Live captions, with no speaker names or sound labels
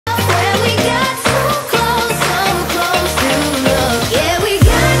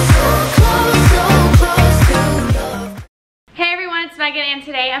and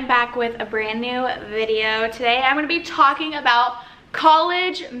today I'm back with a brand new video. Today I'm going to be talking about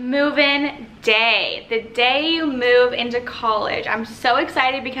college move-in day, the day you move into college. I'm so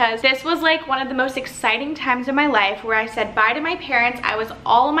excited because this was like one of the most exciting times of my life where I said bye to my parents. I was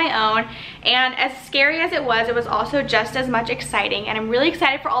all on my own, and as scary as it was also just as much exciting. And I'm really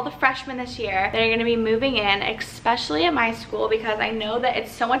excited for all the freshmen this year that are going to be moving in, especially at my school, because I know that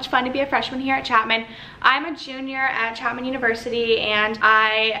it's so much fun to be a freshman here at Chapman. I'm a junior at Chapman University, and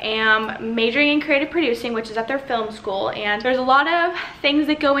I am majoring in creative producing, which is at their film school, and there's a lot of things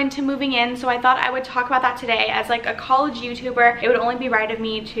that go into moving in, so I thought I would talk about that today. As like a college YouTuber, it would only be right of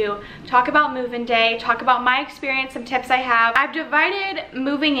me to talk about move-in day, talk about my experience, some tips I have. I've divided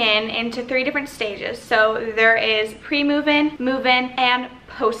moving in into 3 different stages. So there is pre-move-in, move-in, and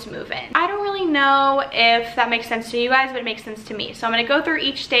post-move-in. I don't really know if that makes sense to you guys, but it makes sense to me. So I'm going to go through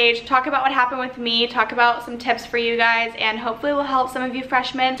each stage, talk about what happened with me, talk about some tips for you guys, and hopefully will help some of you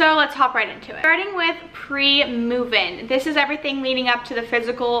freshmen. So let's hop right into it. Starting with pre-move-in. This is everything leading up to the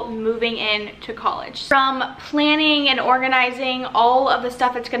physical moving in to college. From planning and organizing all of the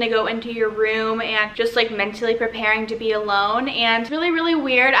stuff that's going to go into your room, and just like mentally preparing to be alone. And it's really, really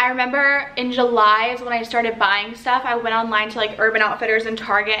weird. I remember in July is when I started buying stuff. I went online to like Urban Outfitters and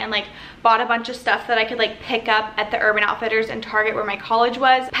Target and like bought a bunch of stuff that I could like pick up at the Urban Outfitters and Target where my college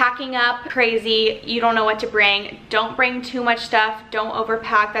was. Packing up, crazy. You don't know what to bring. Don't bring too much stuff. Don't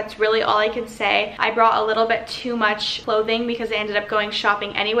overpack. That's really all I can say. I brought a little bit too much clothing because I ended up going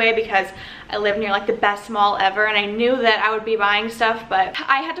shopping anyway because I live near like the best mall ever, and I knew that I would be buying stuff, but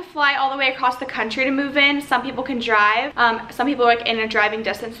I had to fly all the way across the country to move in. Some people can drive. Some people are like in a driving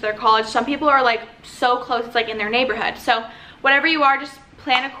distance to their college. Some people are like so close it's like in their neighborhood. So whatever you are, just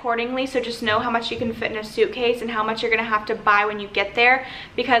plan accordingly. So just know how much you can fit in a suitcase and how much you're gonna have to buy when you get there,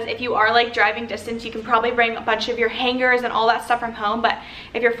 because if you are like driving distance, you can probably bring a bunch of your hangers and all that stuff from home, but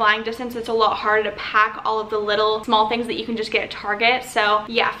if you're flying distance, it's a lot harder to pack all of the little small things that you can just get at Target. So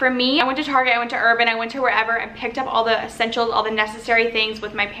yeah, for me, I went to Target, I went to Urban, I went to wherever and picked up all the essentials, all the necessary things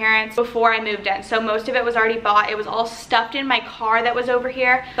with my parents before I moved in. So most of it was already bought. It was all stuffed in my car that was over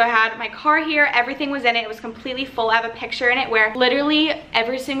here. So I had my car here, everything was in it. It was completely full. I have a picture in it where literally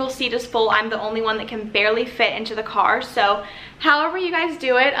every single seat is full. I'm the only one that can barely fit into the car. So however you guys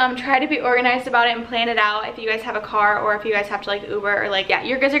do it, try to be organized about it and plan it out if you guys have a car, or if you guys have to like Uber, or like, yeah,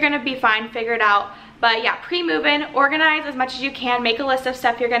 you guys are gonna be fine, figure it out. But yeah, pre-move-in, organize as much as you can, make a list of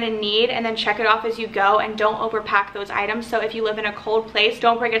stuff you're gonna need, and then check it off as you go, and don't overpack those items. So if you live in a cold place,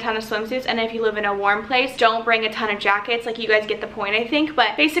 don't bring a ton of swimsuits, and if you live in a warm place, don't bring a ton of jackets. Like, you guys get the point, I think.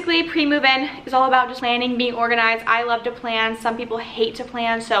 But basically, pre-move-in is all about just planning, being organized. I love to plan. Some people hate to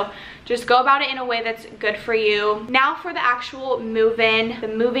plan, so just go about it in a way that's good for you. Now for the actual move-in, the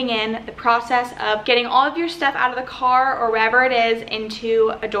moving in, the process of getting all of your stuff out of the car or wherever it is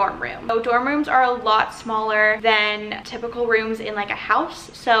into a dorm room. So dorm rooms are a lot smaller than typical rooms in like a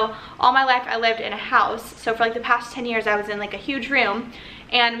house. So all my life I lived in a house. So for like the past 10 years I was in like a huge room,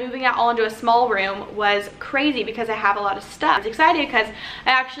 and moving that all into a small room was crazy because I have a lot of stuff. I was excited because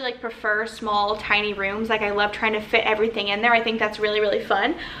I actually like prefer small, tiny rooms. Like, I love trying to fit everything in there. I think that's really, really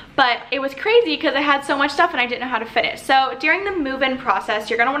fun. But it was crazy because I had so much stuff and I didn't know how to fit it. So during the move-in process,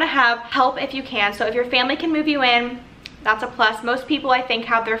 you're gonna wanna have help if you can. So if your family can move you in, that's a plus. Most people, I think,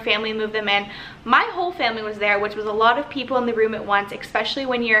 have their family move them in. My whole family was there, which was a lot of people in the room at once, especially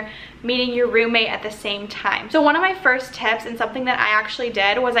when you're meeting your roommate at the same time. So one of my first tips, and something that I actually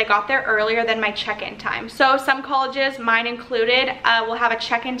did, was I got there earlier than my check-in time. So some colleges, mine included, will have a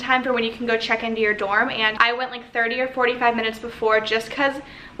check-in time for when you can go check into your dorm, and I went like 30 or 45 minutes before just because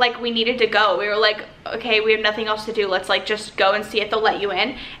like we needed to go. We were like, okay, we have nothing else to do. Let's like just go and see if they'll let you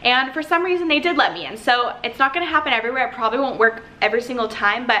in. And for some reason they did let me in. So it's not gonna happen everywhere. It probably won't work every single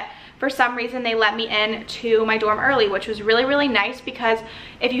time, but for some reason they let me in to my dorm early, which was really, really nice, because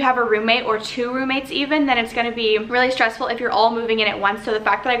if you have a roommate or 2 roommates even, then it's gonna be really stressful if you're all moving in at once. So the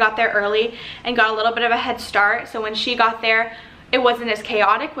fact that I got there early and got a little bit of a head start, so when she got there, it wasn't as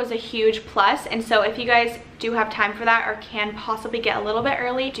chaotic, was a huge plus. And so if you guys do have time for that or can possibly get a little bit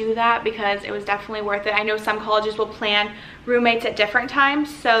early, do that, because it was definitely worth it. I know some colleges will plan roommates at different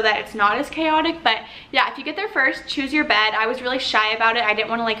times so that it's not as chaotic, but yeah, if you get there first, choose your bed. I was really shy about it. I didn't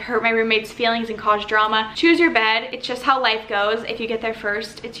want to like hurt my roommate's feelings and cause drama. Choose your bed. It's just how life goes. If you get there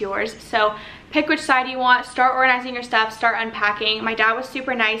first, it's yours. So pick which side you want, start organizing your stuff, start unpacking. My dad was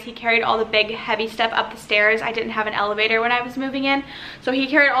super nice. He carried all the big heavy stuff up the stairs. I didn't have an elevator when I was moving in, so he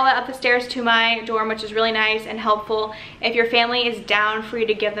carried all that up the stairs to my dorm, which is really nice and helpful. If your family is down for you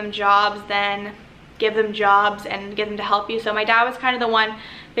to give them jobs, then give them jobs and get them to help you. So my dad was kind of the one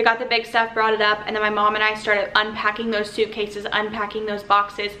that got the big stuff, brought it up, and then my mom and I started unpacking those suitcases, unpacking those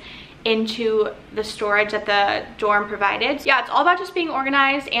boxes into the storage that the dorm provided. Yeah, it's all about just being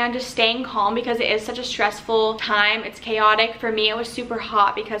organized and just staying calm because it is such a stressful time. It's chaotic. For me, it was super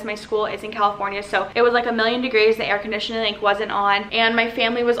hot because my school is in California, so it was like 1,000,000 degrees. The air conditioning like wasn't on, and my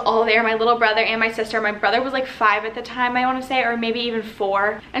family was all there, my little brother and my sister. My brother was like 5 at the time, I want to say, or maybe even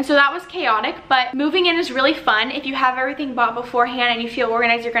 4, and so that was chaotic. But moving in is really fun. If you have everything bought beforehand and you feel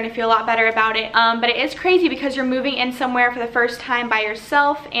organized, you're going to feel a lot better about it. But it is crazy because you're moving in somewhere for the first time by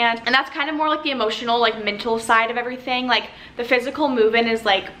yourself, and that's kind of more like the emotional, like mental side of everything. Like the physical move-in is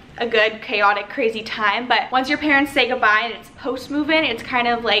like a good, chaotic, crazy time, but once your parents say goodbye and it's post-move-in, it's kind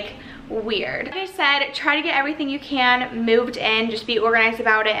of like weird. Like I said, try to get everything you can moved in, just be organized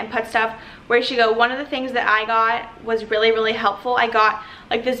about it and put stuff where you should go. One of the things that I got was really helpful. I got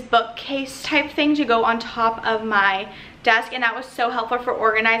like this bookcase type thing to go on top of my desk, and that was so helpful for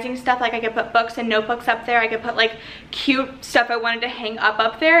organizing stuff. Like I could put books and notebooks up there. I could put like cute stuff I wanted to hang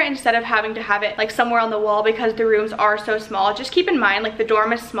up there instead of having to have it like somewhere on the wall because the rooms are so small. Just keep in mind, like the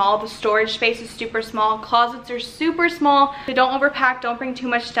dorm is small, the storage space is super small, closets are super small, so don't overpack, don't bring too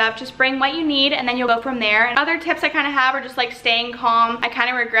much stuff. Just bring what you need and then you'll go from there. And other tips I kind of have are just like staying calm. I kind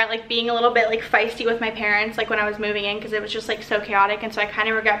of regret like being a little bit like feisty with my parents like when I was moving in because it was just like so chaotic, and so I kind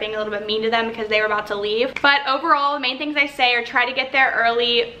of regret being a little bit mean to them because they were about to leave. But overall, the main things I say are try to get there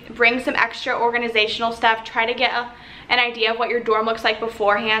early, bring some extra organizational stuff, try to get an idea of what your dorm looks like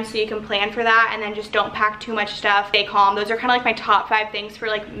beforehand so you can plan for that, and then just don't pack too much stuff. Stay calm. Those are kind of like my top 5 things for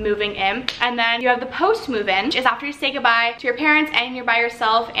like moving in. And then you have the post move-in, which is after you say goodbye to your parents and you're by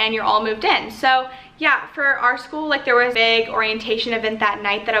yourself and you're all moved in. So yeah, for our school, like there was a big orientation event that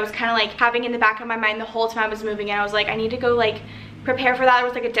night that I was kind of like having in the back of my mind the whole time I was moving in. I was like, I need to go like prepare for that. There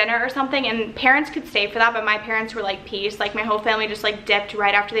was like a dinner or something, and parents could stay for that, but my parents were like peace. Like my whole family just like dipped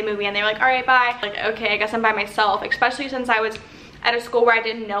right after they moved me, and they were like, all right, bye. Like, okay, I guess I'm by myself, especially since I was at a school where I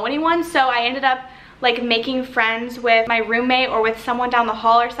didn't know anyone. So I ended up like making friends with my roommate or with someone down the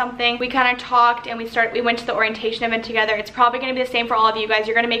hall or something. We kind of talked and we went to the orientation event together. It's probably going to be the same for all of you guys.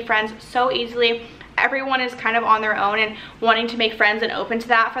 You're going to make friends so easily. Everyone is kind of on their own and wanting to make friends and open to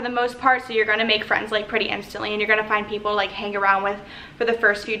that for the most part, so you're going to make friends like pretty instantly, and you're going to find people to like hang around with for the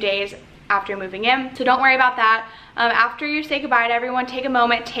first few days after moving in. So don't worry about that. After you say goodbye to everyone, take a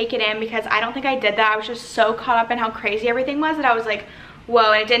moment, take it in, because I don't think I did that. I was just so caught up in how crazy everything was that I was like,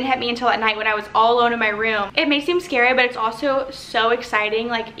 whoa, and it didn't hit me until at night when I was all alone in my room. It may seem scary, but it's also so exciting,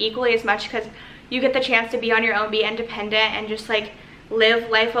 like equally as much, because you get the chance to be on your own, be independent, and just like live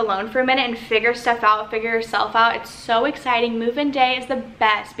life alone for a minute and figure stuff out, figure yourself out. It's so exciting. Move-in day is the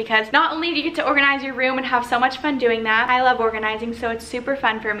best because not only do you get to organize your room and have so much fun doing that, I love organizing, so it's super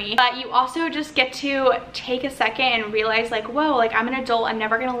fun for me, but you also just get to take a second and realize like, whoa, like I'm an adult, I'm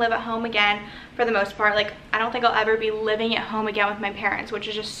never gonna live at home again for the most part. Like I don't think I'll ever be living at home again with my parents, which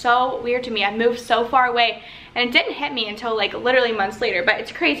is just so weird to me. I moved so far away and it didn't hit me until like literally months later, but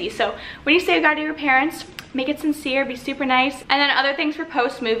it's crazy. So when you say goodbye to your parents, make it sincere, be super nice. And then other things for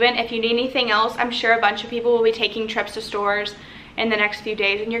post move-in, if you need anything else, I'm sure a bunch of people will be taking trips to stores in the next few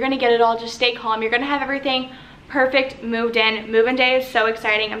days, and you're gonna get it all. Just stay calm. You're gonna have everything perfect moved in. Move-in day is so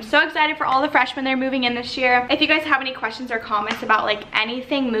exciting. I'm so excited for all the freshmen that are moving in this year. If you guys have any questions or comments about like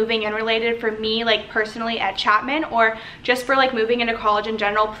anything moving in related for me, like personally at Chapman, or just for like moving into college in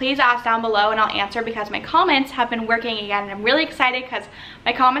general, please ask down below and I'll answer, because my comments have been working again, and I'm really excited because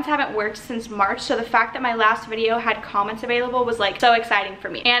my comments haven't worked since March. So the fact that my last video had comments available was like so exciting for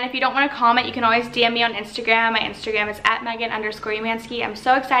me. And if you don't want to comment, you can always DM me on Instagram. My Instagram is @Megan_Umansky. I'm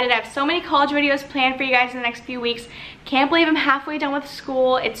so excited. I have so many college videos planned for you guys in the next few weeks. Can't believe I'm halfway done with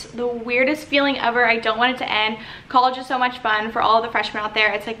school. It's the weirdest feeling ever. I don't want it to end. College is so much fun for all the freshmen out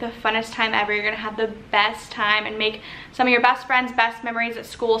there. It's like the funnest time ever. You're gonna have the best time and make some of your best friends, best memories at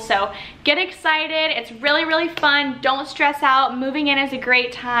school. So get excited. It's really, really fun. Don't stress out. Moving in is a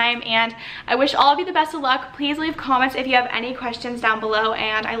great time, and I wish all of you the best of luck. Please leave comments if you have any questions down below,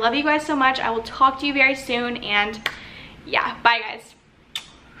 and I love you guys so much. I will talk to you very soon, and yeah, bye guys.